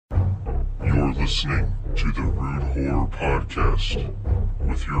listening to the Rude Horror Podcast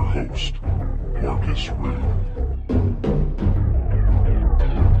with your host, Marcus Rude.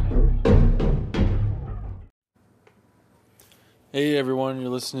 Hey everyone,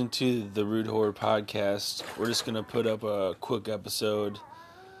 you're listening to the Rude Horror Podcast. We're just going to put up a quick episode,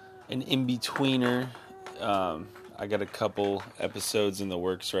 an in-betweener. I got a couple episodes in the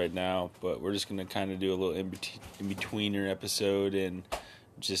works right now, but we're just going to kind of do a little in-betweener episode and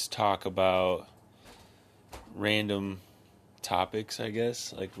just talk about random topics, I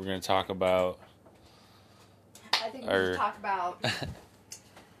guess. Like, we're going to talk about... I think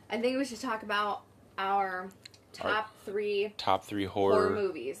we should talk about our top three horror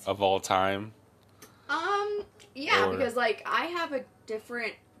movies of all time. Because like I have a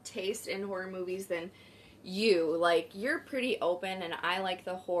different taste in horror movies than you. Like, you're pretty open, and I like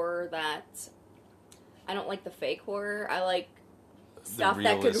the horror that I don't like the fake horror. I like stuff the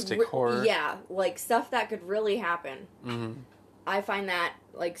that could horror. Yeah, like stuff that could really happen. Mm-hmm. I find that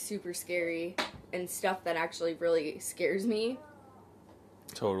like super scary, and stuff that actually really scares me.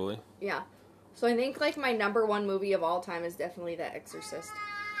 Totally. Yeah. So I think like my number one movie of all time is definitely The Exorcist,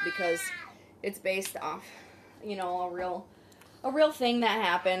 because it's based off, a real thing that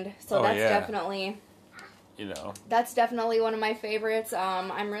happened. So definitely, that's definitely one of my favorites.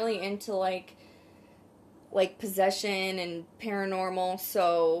 I'm really into like possession and paranormal.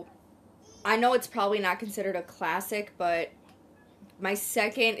 So I know it's probably not considered a classic, but my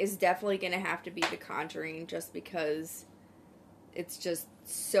second is definitely going to have to be The Conjuring, just because it's just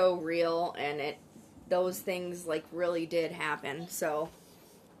so real, and those things like really did happen. So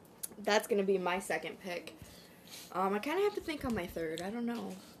that's gonna be my second pick. I kind of have to think on my third. I don't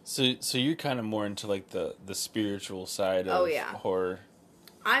know. So you're kind of more into like the spiritual side of horror.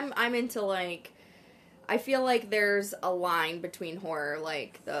 I'm into like, I feel like there's a line between horror,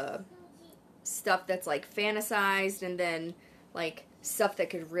 like the stuff that's like fantasized, and then like stuff that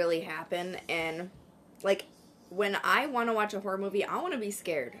could really happen. And like, when I want to watch a horror movie, I want to be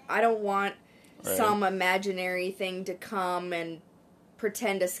scared. I don't want some imaginary thing to come and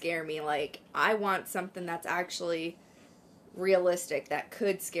pretend to scare me. Like, I want something that's actually realistic, that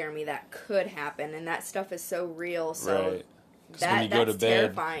could scare me, that could happen. And that stuff is so real. So that's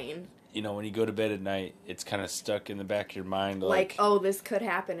terrifying. When you go to bed at night, it's kind of stuck in the back of your mind. Like, oh, this could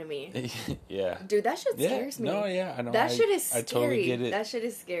happen to me. Yeah. Dude, that shit scares me. No, yeah, I know. That shit is scary. I totally get it. That shit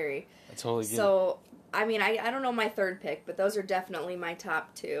is scary. I totally get it. So, I mean, I don't know my third pick, but those are definitely my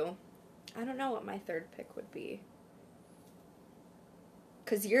top two. I don't know what my third pick would be.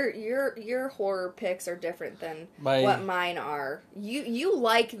 Because your horror picks are different than what mine are. You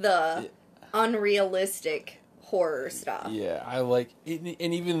like the unrealistic horror stuff. Yeah, I like... And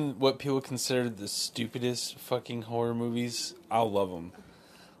even what people consider the stupidest fucking horror movies, I'll love them.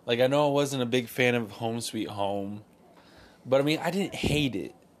 Like, I know I wasn't a big fan of Home Sweet Home, but I mean, I didn't hate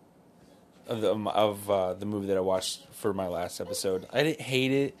it. Of the movie that I watched for my last episode, I didn't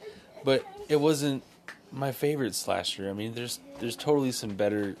hate it, but it wasn't my favorite slasher. I mean, there's totally some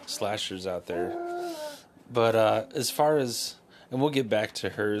better slashers out there, but as far as, and we'll get back to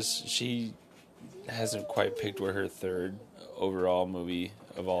hers, she hasn't quite picked where her third overall movie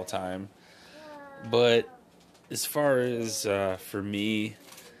of all time. But as far as for me,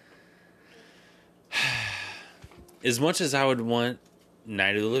 as much as I would want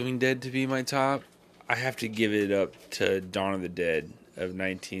Night of the Living Dead to be my top, I have to give it up to Dawn of the Dead of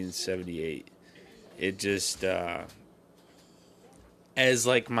 1978. It just, as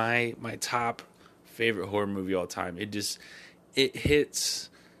like my top favorite horror movie of all time, it hits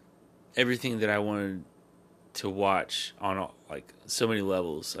everything that I wanted to watch on like so many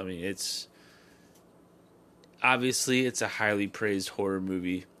levels. I mean, it's obviously a highly praised horror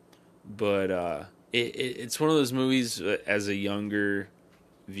movie, but it's one of those movies as a younger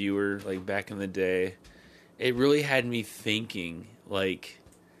viewer, like back in the day, it really had me thinking, like,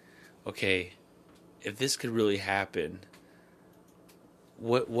 okay, if this could really happen,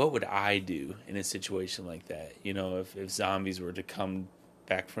 what would I do in a situation like that? If zombies were to come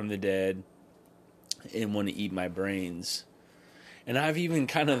back from the dead and want to eat my brains. And I've even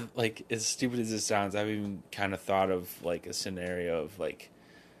kind of, like, as stupid as it sounds, I've even kind of thought of like a scenario of like,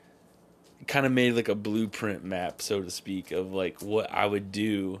 kind of made like a blueprint map, so to speak, of like what I would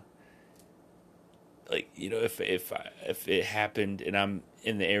do, like, if it happened and I'm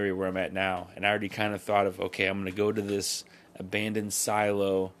in the area where I'm at now, and I already kind of thought of, okay, I'm gonna go to this abandoned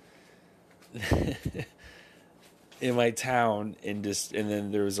silo in my town, and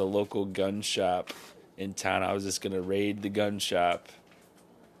then there was a local gun shop in town. I was just gonna raid the gun shop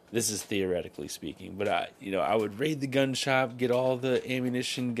this is theoretically speaking, but I would raid the gun shop, get all the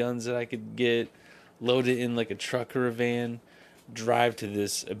ammunition guns that I could get, load it in like a truck or a van, drive to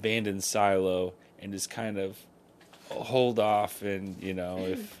this abandoned silo, and just kind of hold off. And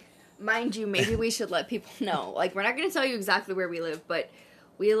if Mind you, maybe we should let people know. Like, we're not going to tell you exactly where we live, but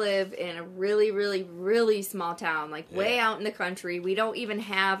we live in a really, really, really small town, like way out in the country. We don't even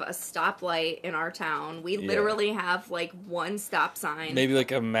have a stoplight in our town. We literally have like one stop sign. Maybe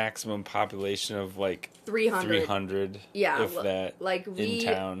like a maximum population of like 300. Yeah, if that. Like in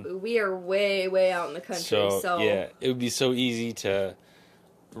town. We are way, way out in the country. So yeah, it would be so easy to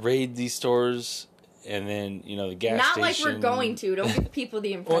raid these stores. And then, the gas not station. like we're going to. Don't give people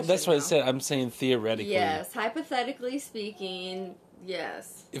the impression. Well, that's what I said. I'm saying theoretically. Yes, hypothetically speaking,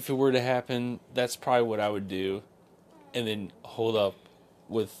 yes. If it were to happen, that's probably what I would do. And then hold up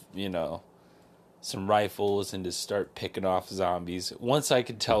with, some rifles and just start picking off zombies. Once I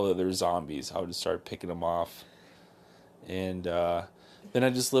could tell that they're zombies, I would just start picking them off. And then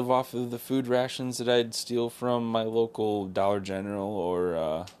I'd just live off of the food rations that I'd steal from my local Dollar General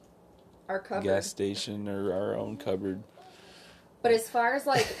or our cupboard. Gas station or our own cupboard. But as far as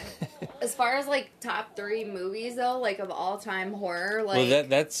like top 3 movies though, like of all time horror, like well,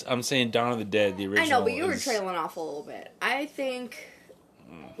 that's I'm saying Dawn of the Dead, the original. I know, but you were trailing off a little bit. I think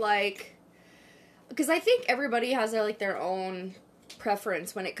because I think everybody has their own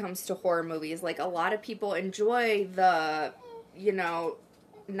preference when it comes to horror movies. Like a lot of people enjoy the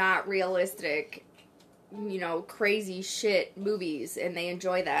not realistic, crazy shit movies, and they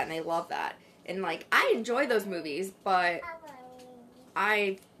enjoy that and they love that. And like I enjoy those movies, but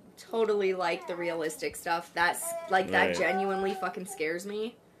I totally like the realistic stuff. That's like that genuinely fucking scares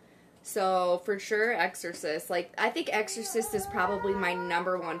me. So for sure, Exorcist. Like I think Exorcist is probably my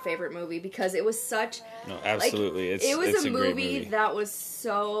number 1 favorite movie because it was such absolutely it was it's a great movie that was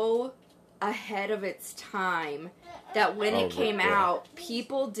so ahead of its time that when it came out,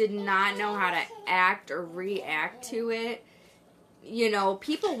 people did not know how to act or react to it.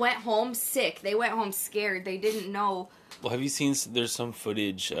 People went home sick. They went home scared. They didn't know. Well, have you seen, there's some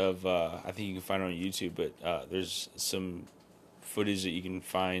footage of, I think you can find it on YouTube, but there's some footage that you can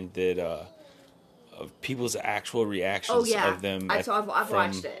find that, of people's actual reactions of them. I've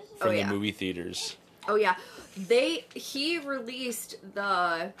watched it. From the movie theaters. Oh, yeah. He released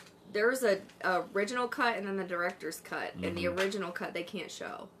there's a original cut and then the director's cut. And the original cut they can't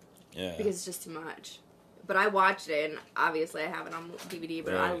show. Yeah. Because it's just too much. But I watched it, and obviously I have it on DVD,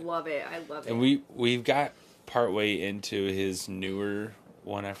 but I love it. I love it. And we've got partway into his newer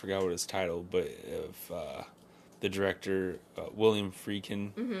one, I forgot what it's titled, but of the director, William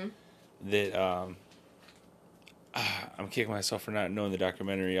Friedkin, that I'm kicking myself for not knowing the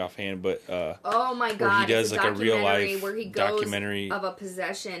documentary offhand, but oh my god, where he does like a real life where he goes documentary of a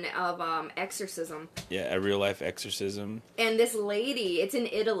possession of exorcism. Yeah, a real life exorcism. And this lady, it's in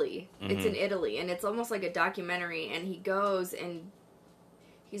Italy. It's in Italy, and it's almost like a documentary. And he goes and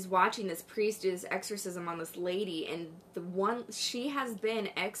he's watching this priest do this exorcism on this lady, and she has been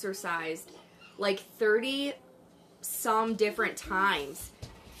exorcised like 30 some different times.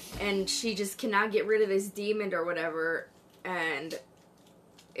 And she just cannot get rid of this demon or whatever. And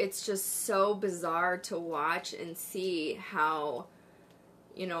it's just so bizarre to watch and see how,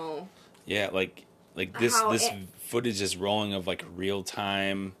 Yeah, like this footage is rolling of like real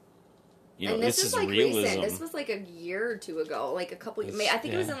time. And this is like realism. recent. This was like a year or two ago. Like a couple years. I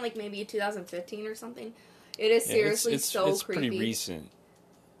think it was in like maybe 2015 or something. It is seriously it's creepy. It's pretty recent.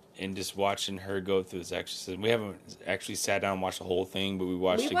 And just watching her go through this exorcism. We haven't actually sat down and watched the whole thing, but we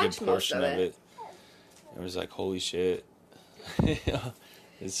watched a good portion of it. It was like, holy shit.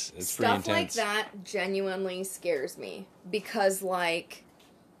 It's Stuff pretty intense. like that genuinely scares me. Because, like,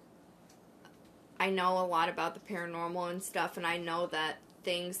 I know a lot about the paranormal and stuff, and I know that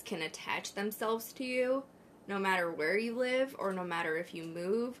things can attach themselves to you no matter where you live or no matter if you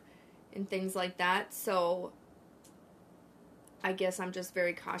move and things like that. So I guess I'm just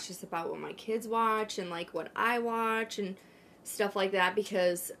very cautious about what my kids watch and like what I watch and stuff like that,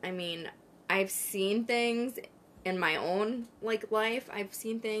 because I mean, I've seen things in my own like life. I've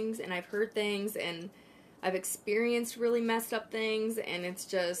seen things and I've heard things and I've experienced really messed up things, and it's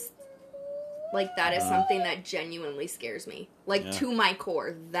just like that is something that genuinely scares me. Like to my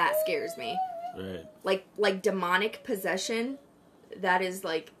core, that scares me. Right. Like demonic possession, that is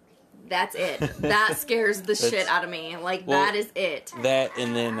like, that's it. That scares the shit out of me. Like, that is it. That,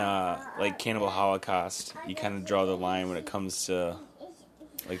 and then, like, Cannibal Holocaust, you kind of draw the line when it comes to,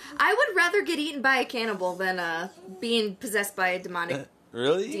 like... I would rather get eaten by a cannibal than being possessed by a demonic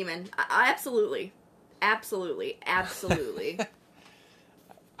really? demon. Absolutely. Absolutely. Absolutely.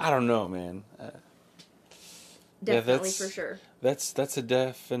 I don't know, man. Definitely, that's- for sure. That's a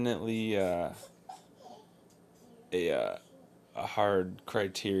definitely a hard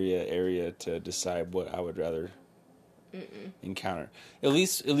criteria area to decide what I would rather encounter. At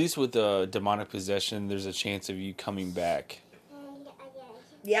least with demonic possession, there's a chance of you coming back.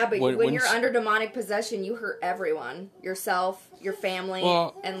 Yeah, but When- when when you're s- under demonic possession, you hurt everyone. Yourself, your family,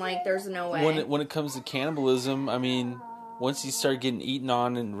 Well, and, like, there's no way. When it comes to cannibalism, I mean, once you start getting eaten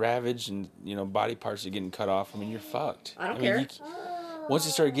on and ravaged, and body parts are getting cut off, I mean, you're fucked. I don't mean, care. Once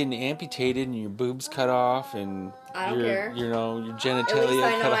you start getting amputated and your boobs cut off and I don't your care. your At least genitalia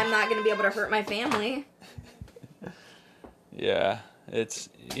I know cut I'm off. not going to be able to hurt my family. Yeah, it's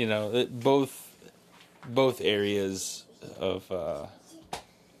both areas of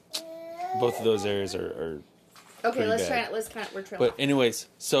both of those areas are Okay, pretty let's bad. try it. We're trailing. But anyways,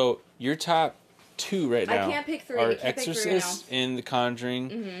 so your top two right I now can't pick three. are We can't pick three Exorcist and The Conjuring,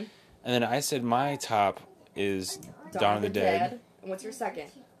 and then I said my top is Dawn of the Dead. And what's your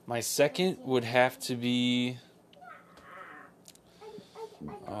second? My second would have to be,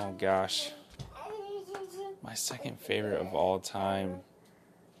 oh gosh, my second favorite of all time.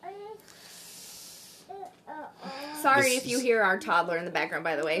 Sorry This if you is- hear our toddler in the background,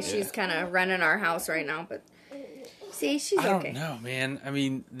 by the way. She's Yeah. kind of running our house right now, but see, she's I don't okay. know, man. I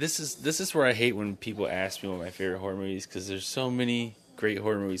mean, this is where I hate when people ask me what my favorite horror movies, because there's so many great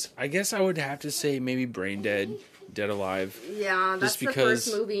horror movies. I guess I would have to say maybe Brain Dead, Dead Alive. Yeah, that's Just the because-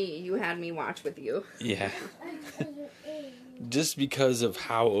 first movie you had me watch with you. Yeah. Just because of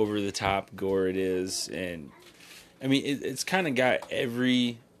how over the top gore it is, and I mean it's kind of got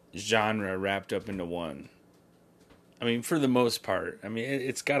every genre wrapped up into one. I mean, for the most part. I mean,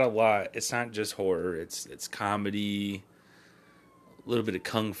 it's got a lot. It's not just horror. It's comedy, a little bit of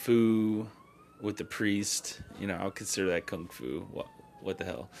kung fu with the priest. I'll consider that kung fu. What the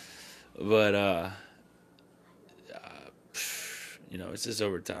hell? But it's just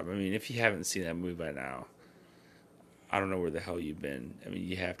over the top. I mean, if you haven't seen that movie by now, I don't know where the hell you've been. I mean,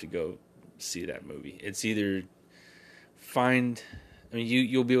 you have to go see that movie. It's either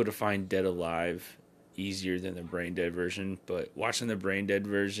you'll be able to find Dead Alive easier than the Brain Dead version, but watching the Brain Dead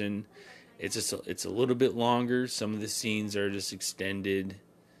version, it's a little bit longer. Some of the scenes are just extended.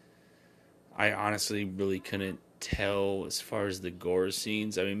 I honestly really couldn't tell as far as the gore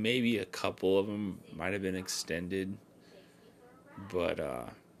scenes. I mean, maybe a couple of them might have been extended, but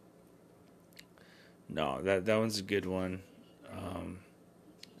no, that one's a good one.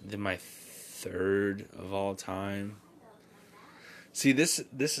 Then my third of all time. See, this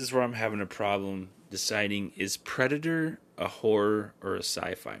is where I'm having a problem deciding, is Predator a horror or a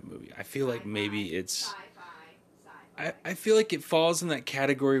sci-fi movie? I feel like maybe it's... I feel like it falls in that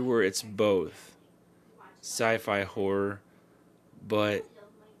category where it's both sci-fi horror, but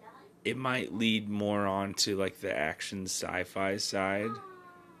it might lead more on to like the action sci-fi side.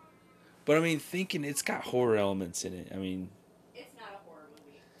 But I mean, thinking it's got horror elements in it. I mean, It's not a horror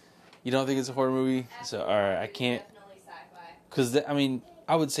movie. you don't think it's a horror movie? So, alright, I can't... Definitely sci-fi. Because,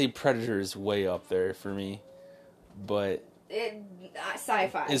 I would say Predator is way up there for me. But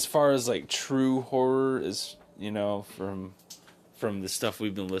Sci-fi. as far as, like, true horror is, from the stuff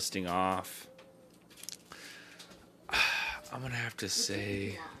we've been listing off, I'm going to have to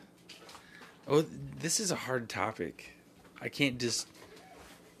say... Oh, this is a hard topic. I can't just...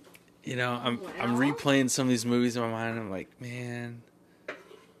 I'm replaying some of these movies in my mind. I'm like, man...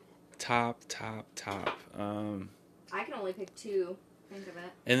 Top. I can only pick two. Think of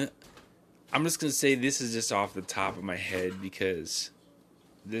it. And I'm just gonna say this is just off the top of my head, because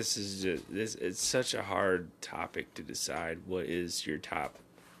this is just it's such a hard topic to decide what is your top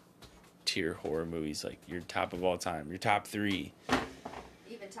tier horror movies, like your top of all time, your top 3.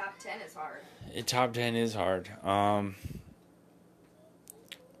 Even top 10 is hard. Top 10 is hard.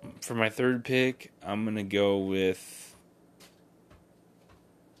 For my third pick, I'm gonna go with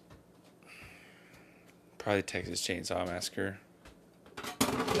probably Texas Chainsaw Massacre.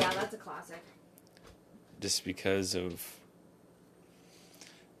 Yeah, that's a classic. Just because of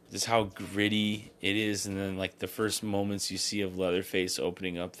just how gritty it is, and then like the first moments you see of Leatherface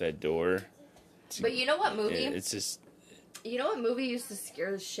opening up that door. But you know what movie? It's just... You know what movie used to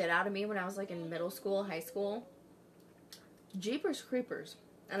scare the shit out of me when I was like in middle school, high school? Jeepers Creepers.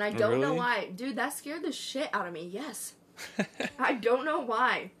 And I don't know Really? why. Dude, that scared the shit out of me. Yes. I don't know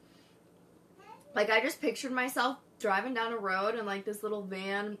why. Like, I just pictured myself driving down a road and like this little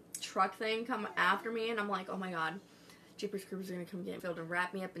van truck thing come after me, and I'm like, oh my god, Jeepers Creepers are gonna come get filled and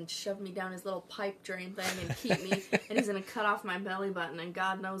wrap me up and shove me down his little pipe drain thing and keep me, and he's gonna cut off my belly button and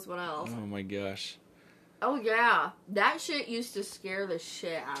God knows what else. Oh my gosh. Oh, yeah. That shit used to scare the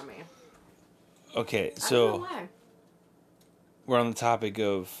shit out of me. Okay, I don't know so why. we're on the topic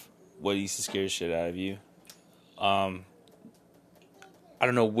of what used to scare the shit out of you. I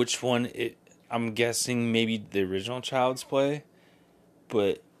don't know which one. I'm guessing maybe the original Child's Play,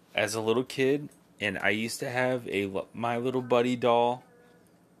 but as a little kid, and I used to have a My Little Buddy doll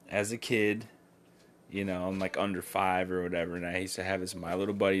as a kid. You know, I'm like under 5 or whatever, and I used to have this My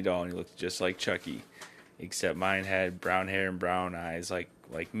Little Buddy doll, and he looked just like Chucky, except mine had brown hair and brown eyes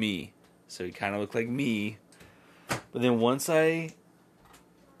like me. So he kind of looked like me. But then once I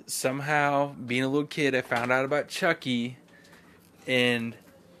somehow, being a little kid, I found out about Chucky, and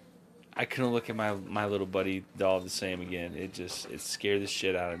I couldn't look at my Little Buddy doll the same again. It scared the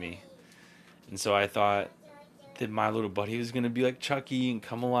shit out of me. And so I thought that My Little Buddy was going to be like Chucky and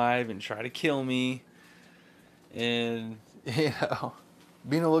come alive and try to kill me. And, you know,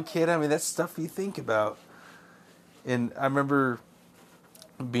 being a little kid, I mean, that's stuff you think about. And I remember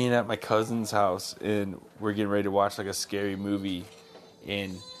being at my cousin's house, and we're getting ready to watch, like, a scary movie.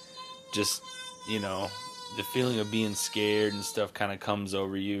 And just, you know, the feeling of being scared and stuff kind of comes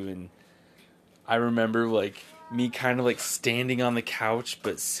over you. And I remember, like, me kind of, like, standing on the couch,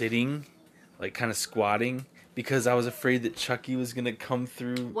 but sitting, like, kind of squatting, because I was afraid that Chucky was going to come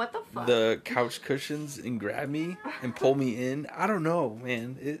through What the fuck? the couch cushions and grab me and pull me in. I don't know,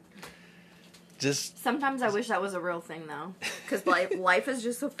 man. It just... Sometimes I wish that was a real thing, though. Because life is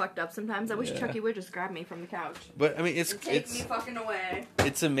just so fucked up. Sometimes I wish Chucky would just grab me from the couch. But, I mean, it's Take me fucking away.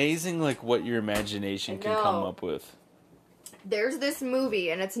 It's amazing, like, what your imagination can come up with. There's this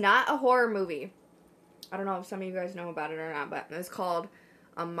movie, and it's not a horror movie. I don't know if some of you guys know about it or not, but it's called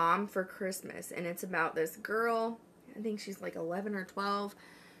A Mom for Christmas, and it's about this girl. I think she's like 11 or 12.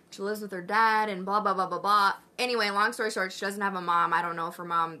 She lives with her dad, and blah, blah, blah, blah, blah. Anyway, long story short, she doesn't have a mom. I don't know if her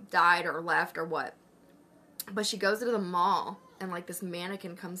mom died or left or what. But she goes to the mall, and, like, this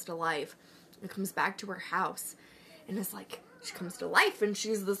mannequin comes to life. It comes back to her house, and it's like... She comes to life, and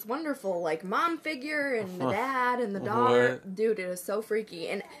she's this wonderful, like, mom figure, and the dad, and the daughter. What? Dude, it is so freaky.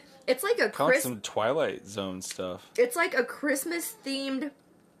 And it's like a Some Twilight Zone stuff. It's like a Christmas-themed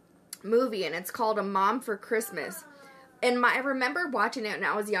movie, and it's called A Mom for Christmas. And I remember watching it when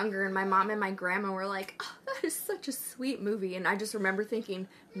I was younger, and my mom and my grandma were like, oh, that is such a sweet movie. And I just remember thinking,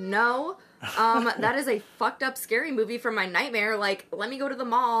 no, that is a fucked up, scary movie from my nightmare. Like, let me go to the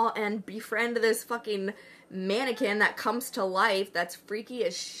mall and befriend this fucking... mannequin that comes to life that's freaky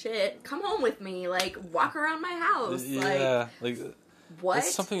as shit. Come home with me, like, walk around my house. Yeah, like what?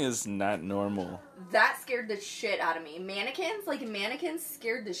 That's something that's not normal. That scared the shit out of me. Mannequins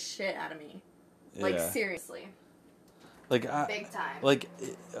scared the shit out of me. Like, seriously. Like, big time. Like,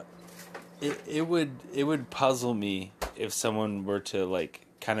 it would puzzle me if someone were to, like,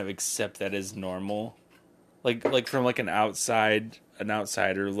 kind of accept that as normal. Like from, like, an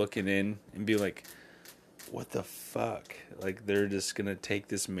outsider looking in and be like, what the fuck? Like, they're just gonna take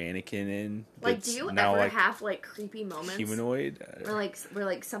this mannequin in? Like, do you ever like, have, like, creepy moments? Humanoid? Where,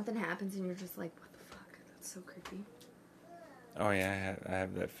 like, something happens and you're just like, what the fuck? That's so creepy. Oh, yeah, I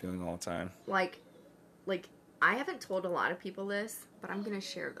have that feeling all the time. Like, I haven't told a lot of people this, but I'm gonna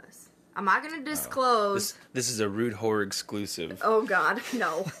share this. I'm not gonna disclose. This is a Rude Horror exclusive. Oh, God,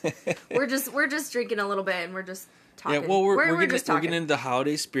 no. We're just drinking a little bit and we're just... talking. Yeah, well, we're getting into the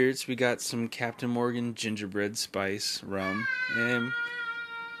holiday spirits. We got some Captain Morgan gingerbread spice rum,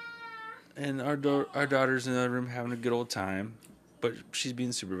 and our daughter's in the other room having a good old time, but she's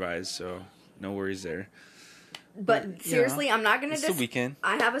being supervised, so no worries there. But seriously, I'm not gonna. It's the weekend.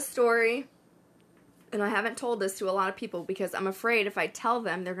 I have a story, and I haven't told this to a lot of people because I'm afraid if I tell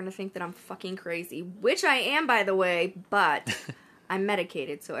them, they're gonna think that I'm fucking crazy, which I am, by the way. But I'm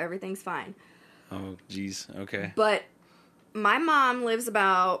medicated, so everything's fine. Oh, geez. Okay. But my mom lives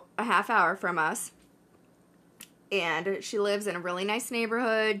about a half hour from us. And she lives in a really nice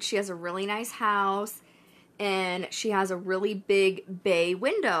neighborhood. She has a really nice house. And she has a really big bay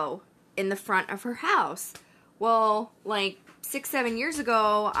window in the front of her house. Well, like 6-7 years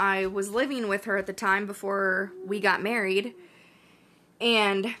ago, I was living with her at the time before we got married.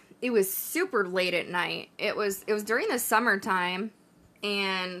 And it was super late at night. It was during the summertime.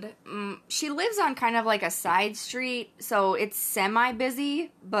 And she lives on kind of like a side street, so it's semi-busy,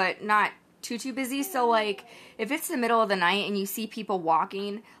 but not too busy. So, like, if it's the middle of the night and you see people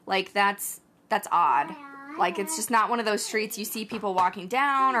walking, like, that's odd. Like, it's just not one of those streets you see people walking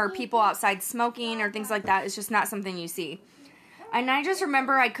down or people outside smoking or things like that. It's just not something you see. And I just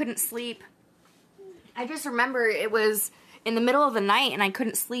remember I couldn't sleep. I just remember it was in the middle of the night and I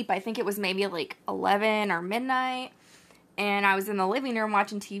couldn't sleep. I think it was maybe like 11 or midnight. and I was in the living room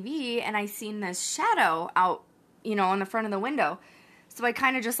watching TV, and I seen this shadow out, in the front of the window. So I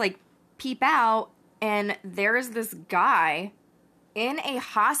kind of just, like, peep out, and there's this guy in a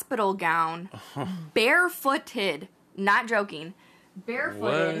hospital gown, barefooted, not joking,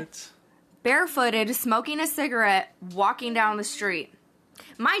 barefooted, smoking a cigarette, walking down the street.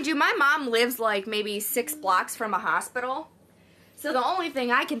 Mind you, my mom lives, like, maybe 6 blocks from a hospital. So the only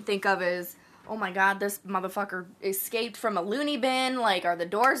thing I can think of is, oh my god, this motherfucker escaped from a loony bin. Like, are the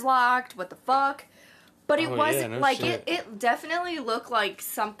doors locked? What the fuck? But it wasn't, it definitely looked like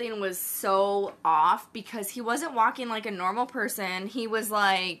something was so off because he wasn't walking like a normal person. He was,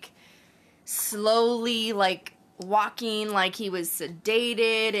 like, slowly, like, walking like he was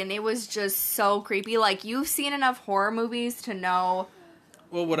sedated, and it was just so creepy. Like, you've seen enough horror movies to know.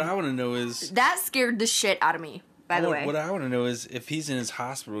 Well, what I want to know is... That scared the shit out of me, by the way. What I want to know is, if he's in his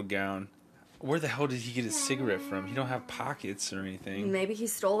hospital gown, where the hell did he get his cigarette from? He don't have pockets or anything. Maybe he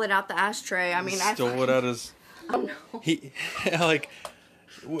stole it out the ashtray. I mean, stole it out his... Oh, no. He, like...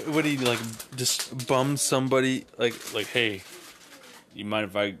 What did he, like, just bum somebody? Like, hey... You mind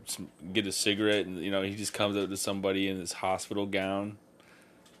if I get a cigarette? And, he just comes up to somebody in this hospital gown.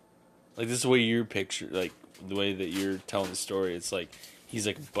 Like, this is the way you're pictured, like, the way that you're telling the story. It's like, he's,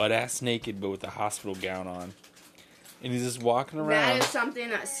 like, butt-ass naked, but with a hospital gown on. And he's just walking around. That is something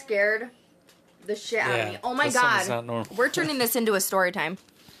that scared the shit out of me. Oh, my God. God. Not normal. We're turning this into a story time.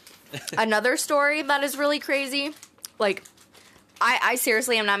 Another story that is really crazy. Like, I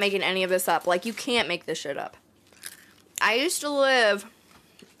seriously am not making any of this up. Like, you can't make this shit up. I used to live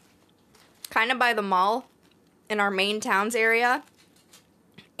kind of by the mall in our main towns area,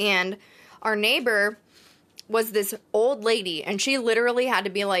 and our neighbor was this old lady, and she literally had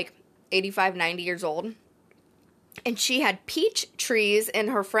to be like 85, 90 years old, and she had peach trees in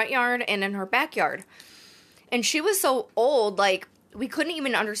her front yard and in her backyard, and she was so old, like, we couldn't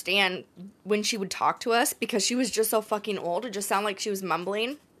even understand when she would talk to us because she was just so fucking old. It just sounded like she was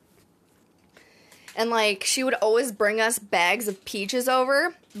mumbling. And, like, she would always bring us bags of peaches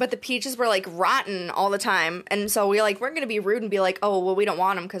over, but the peaches were, like, rotten all the time. And so we, like, weren't going to be rude and be like, oh, well, we don't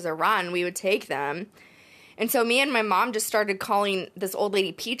want them because they're rotten. We would take them. And so me and my mom just started calling this old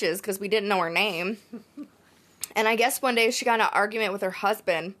lady Peaches because we didn't know her name. And I guess one day she got in an argument with her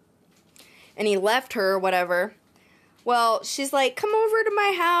husband, and he left her or whatever. Well, she's like, come over to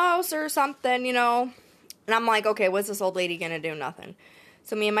my house or something, And I'm like, okay, what's this old lady going to do? Nothing.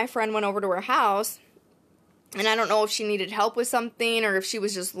 So me and my friend went over to her house, and I don't know if she needed help with something or if she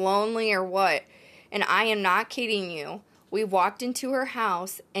was just lonely or what. And I am not kidding you. We walked into her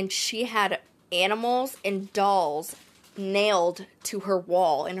house, and she had animals and dolls nailed to her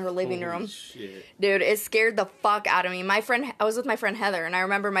wall in her living room. Shit. Dude, it scared the fuck out of me. I was with my friend Heather, and I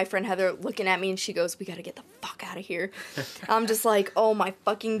remember my friend Heather looking at me, and she goes, we gotta get the fuck out of here. I'm just like, oh my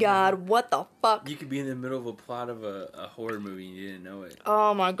fucking god, what the fuck? You could be in the middle of a plot of a horror movie and you didn't know it.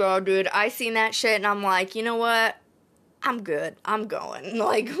 Oh my god, dude. I seen that shit, and I'm like, you know what? I'm good. I'm going.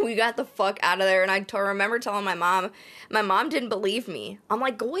 Like, we got the fuck out of there. And I remember telling my mom. My mom didn't believe me. I'm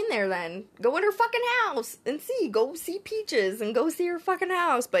like, go in there then. Go in her fucking house and see. Go see Peaches and go see her fucking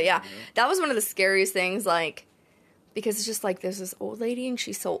house. But yeah, that was one of the scariest things, like, because it's just like, there's this old lady and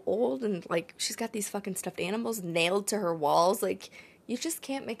she's so old and, like, she's got these fucking stuffed animals nailed to her walls. Like, you just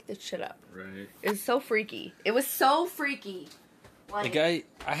can't make this shit up. Right. It was so freaky. It was so freaky. Like, I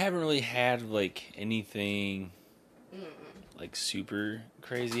haven't really had, like, anything... like super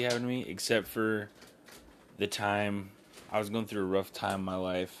crazy happened to me, except for the time I was going through a rough time in my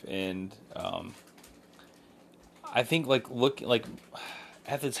life, and I think like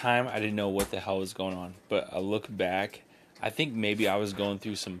at the time I didn't know what the hell was going on, but I look back, I think maybe I was going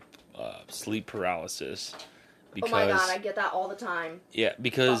through some sleep paralysis. Because, oh my god, I get that all the time. Yeah,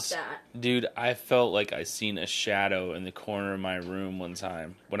 because dude, I felt like I seen a shadow in the corner of my room one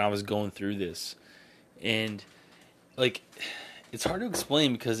time when I was going through this, and like, it's hard to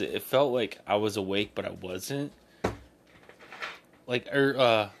explain because it felt like I was awake, but I wasn't. Like,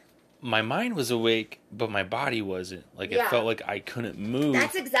 my mind was awake, but my body wasn't. Like, it felt like I couldn't move.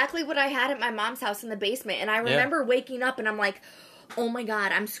 That's exactly what I had at my mom's house in the basement. And I remember waking up and I'm like, oh my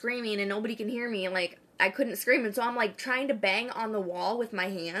god, I'm screaming and nobody can hear me. And, like, I couldn't scream. And so I'm, like, trying to bang on the wall with my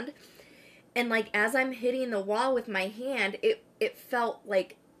hand. And, like, as I'm hitting the wall with my hand, it felt,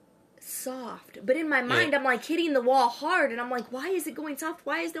 like, soft, but in my mind I'm like hitting the wall hard, and I'm like, why is it going soft?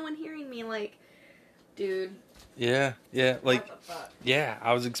 Why is no one hearing me? Like, dude. Yeah, like, yeah,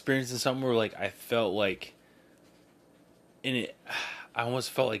 I was experiencing something where like I felt like I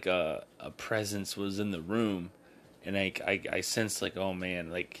almost felt like a presence was in the room, and I sensed like, oh man,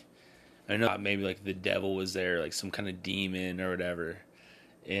 like, I know maybe like the devil was there, like some kind of demon or whatever,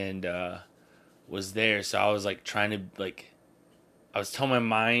 and was there. So I was like trying to like, I was telling my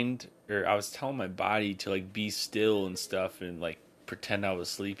mind, or I was telling my body to like be still and stuff, and like pretend I was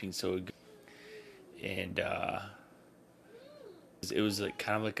sleeping. So and it was like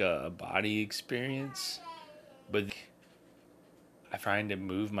kind of like a body experience, but I find to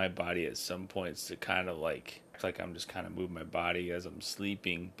move my body at some points to kind of like I'm just kind of moving my body as I'm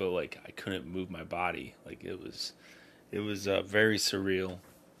sleeping, but like I couldn't move my body. Like it was very surreal.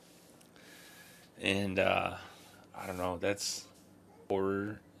 And I don't know, that's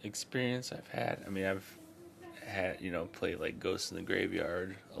horror experience I've had. I mean, I've had, played like Ghosts in the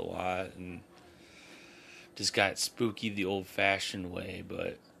Graveyard a lot and just got spooky the old fashioned way,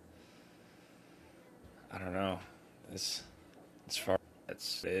 but I don't know. That's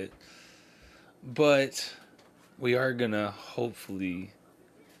it. But we are gonna hopefully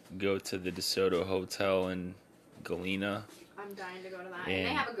go to the DeSoto Hotel in Galena. I'm dying to go to that. And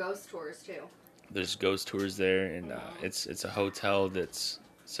they have a ghost tours too. There's ghost tours there, and it's a hotel that's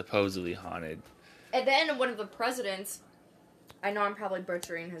supposedly haunted. And then one of the presidents, I know I'm probably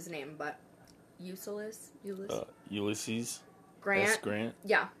butchering his name, but Ulysses Grant. S. Grant.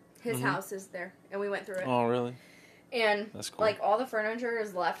 Yeah, his house is there, and we went through it. Oh, really? And that's cool. Like all the furniture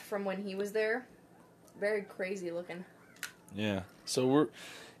is left from when he was there. Very crazy looking. Yeah. So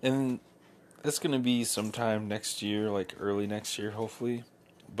that's gonna be sometime next year, like early next year, hopefully.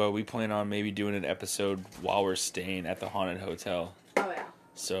 But we plan on maybe doing an episode while we're staying at the haunted hotel. Oh yeah.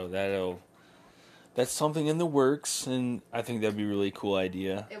 So that's something in the works, and I think that'd be a really cool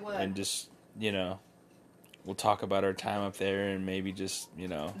idea. It would. And just we'll talk about our time up there, and maybe just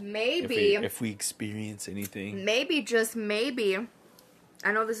maybe if we experience anything. Maybe just maybe.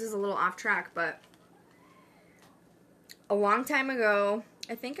 I know this is a little off track, but a long time ago,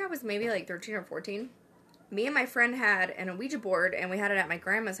 I think I was maybe like 13 or 14. Me and my friend had an Ouija board, and we had it at my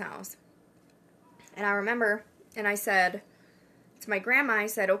grandma's house. And I remember, and I said to my grandma, I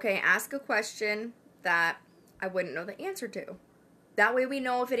said, okay, ask a question that I wouldn't know the answer to. That way we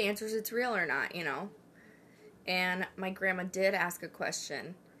know if it answers it's real or not, And my grandma did ask a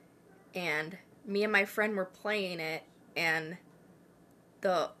question, and me and my friend were playing it, and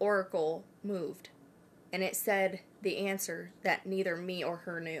the oracle moved, and it said the answer that neither me or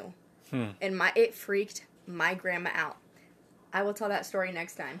her knew. And it freaked my grandma out. I will tell that story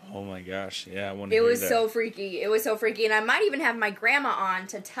next time. Oh my gosh, yeah, I want to hear that. It was so freaky. It was so freaky, and I might even have my grandma on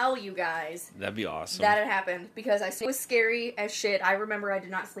to tell you guys. That'd be awesome. That it happened, because it was scary as shit. I remember I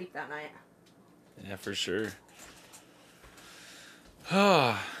did not sleep that night. Yeah, for sure.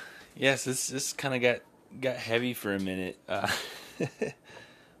 Oh, yes, this kind of got heavy for a minute.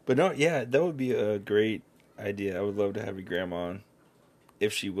 But no, yeah, that would be a great idea. I would love to have your grandma on,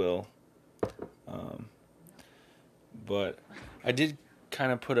 if she will. But I did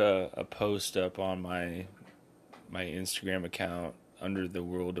kind of put a post up on my Instagram account under the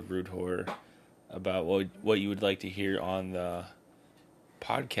World of Rude Horror about what you would like to hear on the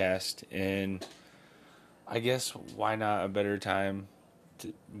podcast, and I guess why not a better time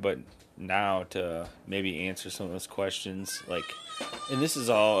but now to maybe answer some of those questions, like, and this is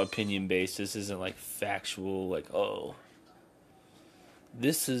all opinion based. This isn't like factual, like, oh,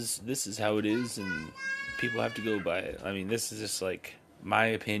 this is how it is and people have to go by it. I mean, this is just like my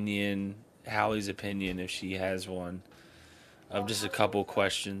opinion, Hallie's opinion, if she has one, of just a couple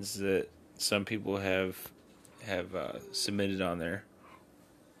questions that some people have submitted on there.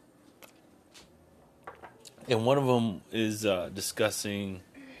 And one of them is discussing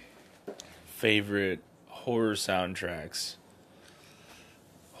favorite horror soundtracks,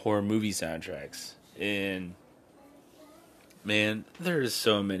 horror movie soundtracks. And man, there's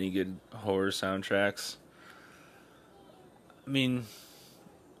so many good horror soundtracks. I mean,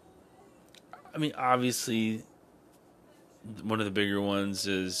 obviously, one of the bigger ones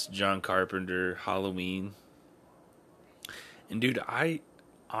is John Carpenter, Halloween. And dude, I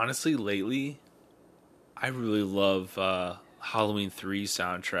honestly lately, I really love Halloween 3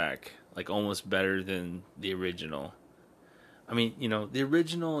 soundtrack, like almost better than the original. I mean, the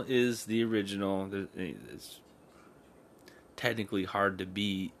original is the original. It's technically hard to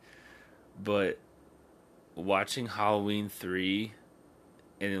beat, but watching Halloween 3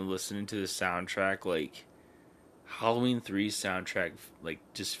 and then listening to the soundtrack, like, Halloween 3 soundtrack, like,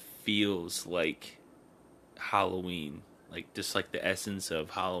 just feels like Halloween. Like, just like the essence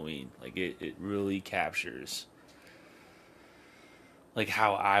of Halloween. Like, it really captures, like,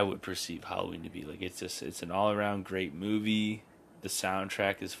 how I would perceive Halloween to be. Like, it's an all-around great movie. The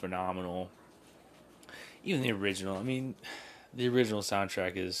soundtrack is phenomenal. Even the original. I mean, the original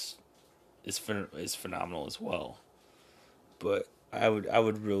soundtrack is is phenomenal as well. But I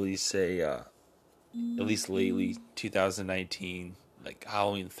would really say at least lately 2019, like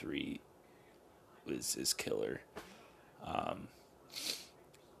Halloween 3 is killer.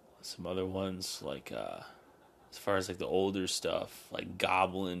 Some other ones like as far as like the older stuff, like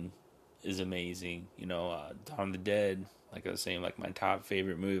Goblin is amazing. Dawn of the Dead, like I was saying, like my top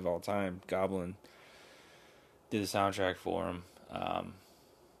favorite movie of all time, Goblin. Did the soundtrack for him.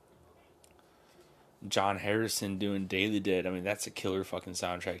 John Harrison doing Day of the Dead. I mean, that's a killer fucking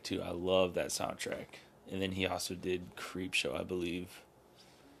soundtrack too. I love that soundtrack. And then he also did Creepshow, I believe.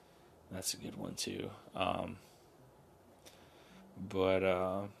 That's a good one too.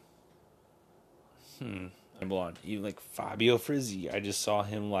 Even like Fabio Frizzi, I just saw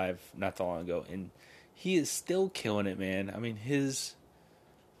him live not that long ago, and he is still killing it, man. I mean, his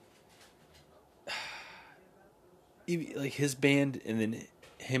band, and then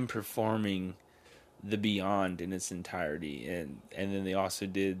him performing the Beyond in its entirety, and then they also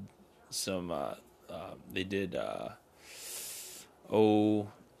did some. They did a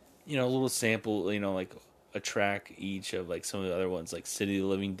little sample, like a track each of like some of the other ones, like City of the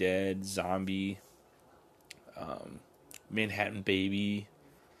Living Dead, Zombie, Manhattan Baby,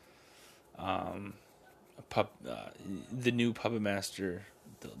 the new Puppet Master,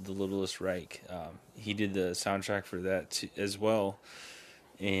 the Littlest Reich. He did the soundtrack for that too, as well,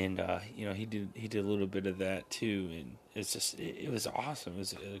 and he did a little bit of that too, and it's just it was awesome. It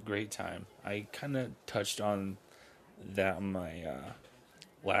was a great time. I kind of touched on that in my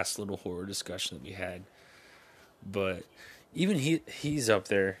last little horror discussion that we had, but even he's up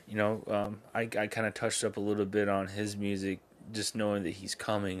there. I kind of touched up a little bit on his music, just knowing that he's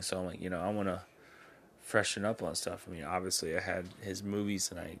coming. So I'm like, I want to freshen up on stuff. I mean, obviously I had his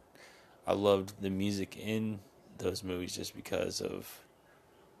movies, and I loved the music in those movies just because of.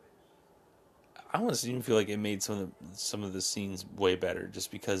 I almost even feel like it made some of the scenes way better just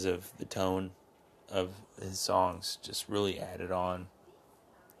because of the tone of his songs. Just really added on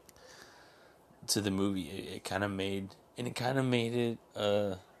to the movie. It kind of made it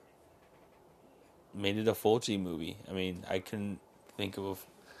a Fulci movie. I mean, I couldn't think of.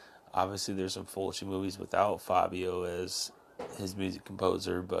 Obviously, there's some Fulci movies without Fabio as his music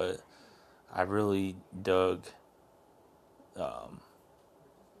composer, but I really dug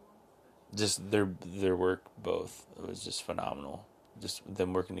just their work both. It was just phenomenal. Just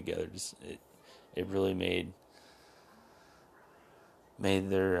them working together, it really made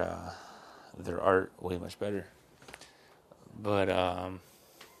their art way much better. But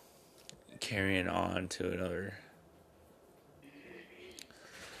carrying on to another,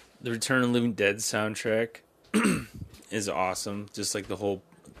 the Return of the Living Dead soundtrack is awesome. Just like the whole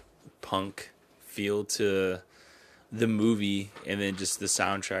punk feel to the movie, and then just the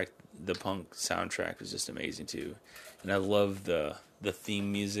soundtrack. The punk soundtrack was just amazing too, and I love the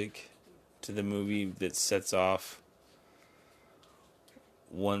theme music to the movie that sets off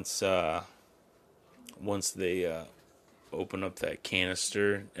once they open up that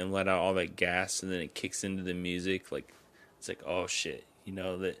canister and let out all that gas, and then it kicks into the music. Like it's like, oh shit,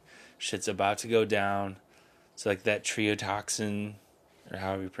 that shit's about to go down. So like that triotoxin, or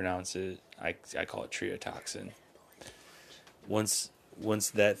however you pronounce it, I call it triotoxin. Once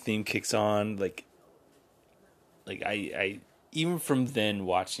that theme kicks on, like I even from then,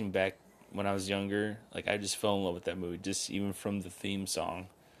 watching back when I was younger, like I just fell in love with that movie. Just even from the theme song,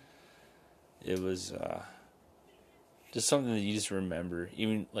 it was just something that you just remember.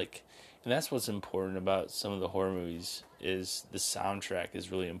 Even like, and that's what's important about some of the horror movies, is the soundtrack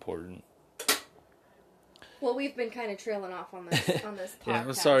is really important. Well, we've been kind of trailing off on this podcast. Yeah,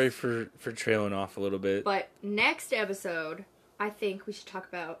 I'm sorry for trailing off a little bit. But next episode, I think we should talk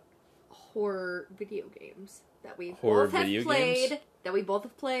about horror video games that we both have played. That we both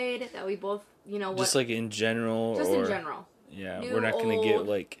have played. That we both, just like in general. Just in general. Yeah, we're not gonna get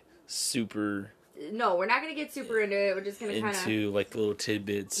like super. No, we're not gonna get super into it. We're just gonna kind of into like little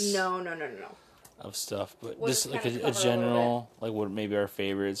tidbits. No. Of stuff, but we'll just like a general, like what maybe our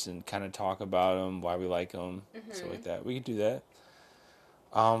favorites, and kind of talk about them, why we like them, stuff like that. We could do that.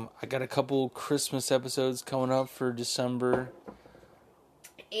 I got a couple Christmas episodes coming up for December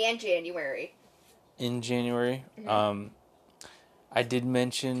and January. In January, I did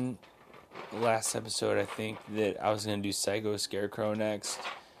mention last episode, I think, that I was going to do Psycho Scarecrow next.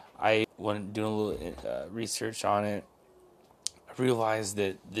 I went doing a little research on it. I realized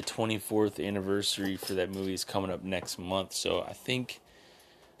that the 24th anniversary for that movie is coming up next month, so I think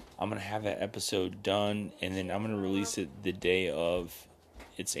I'm going to have that episode done, and then I'm going to release it the day of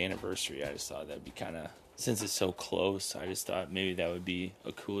its anniversary. I just thought that'd be kind of since it's so close, I just thought maybe that would be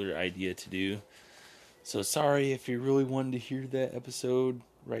a cooler idea to do. So sorry if you really wanted to hear that episode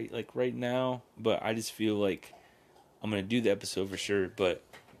right now, but I just feel like I'm going to do the episode for sure, but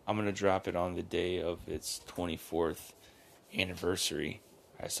I'm going to drop it on the day of its 24th anniversary.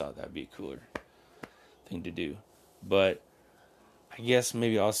 I thought that'd be a cooler thing to do. But I guess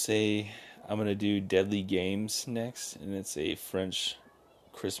maybe I'll say I'm going to do Deadly Games next, and it's a French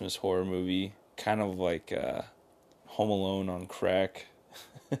Christmas horror movie, kind of like Home Alone on crack.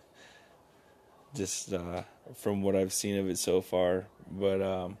 Just from what I've seen of it so far.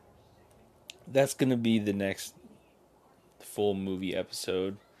 But that's going to be the next full movie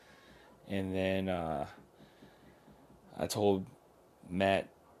episode. And then I told Matt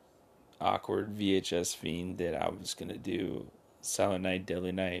Awkward VHS Fiend that I was going to do Silent Night,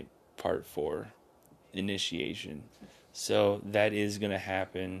 Deadly Night Part 4 Initiation. So that is going to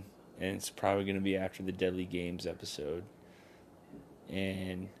happen, and it's probably going to be after the Deadly Games episode.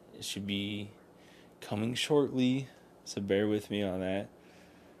 And it should be coming shortly, so bear with me on that.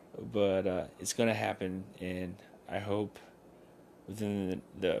 But it's going to happen, and I hope within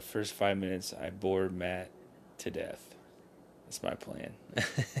the first 5 minutes I bore Matt to death. That's my plan.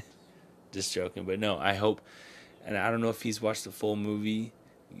 Just joking, but no, I hope, and I don't know if he's watched the full movie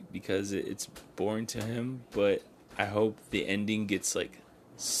because it's boring to him, but I hope the ending gets like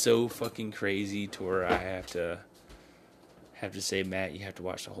so fucking crazy to where I have to say, Matt, you have to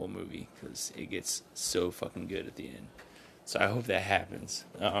watch the whole movie because it gets so fucking good at the end. So I hope that happens.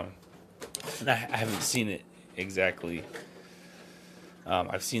 And I haven't seen it exactly.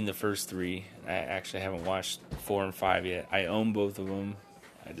 I've seen the first 3. I actually haven't watched 4 and 5 yet. I own both of them.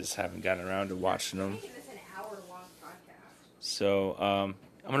 I just haven't gotten around to watching them. So I'm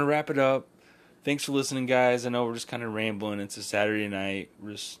going to wrap it up. Thanks for listening, guys. I know we're just kind of rambling. It's a Saturday night.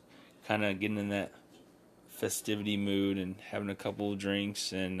 We're just kind of getting in that festivity mood and having a couple of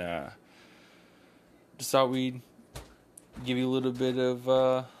drinks. And just thought we'd give you a little bit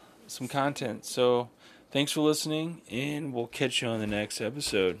of some content. So thanks for listening, and we'll catch you on the next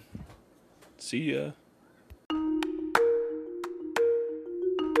episode. See ya.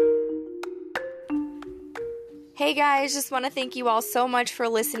 Hey guys, just want to thank you all so much for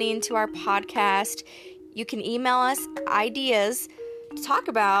listening to our podcast. You can email us ideas to talk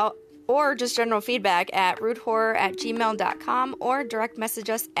about or just general feedback at rudehorror@gmail.com or direct message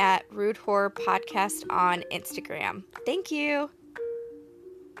us at Rude Horror Podcast on Instagram. Thank you.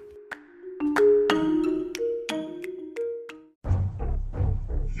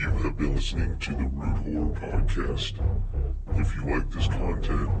 You have been listening to the Rude Horror Podcast. If you like this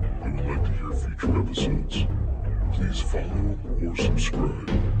content and would like to hear future episodes, please follow or subscribe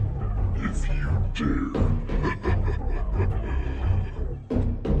if you dare.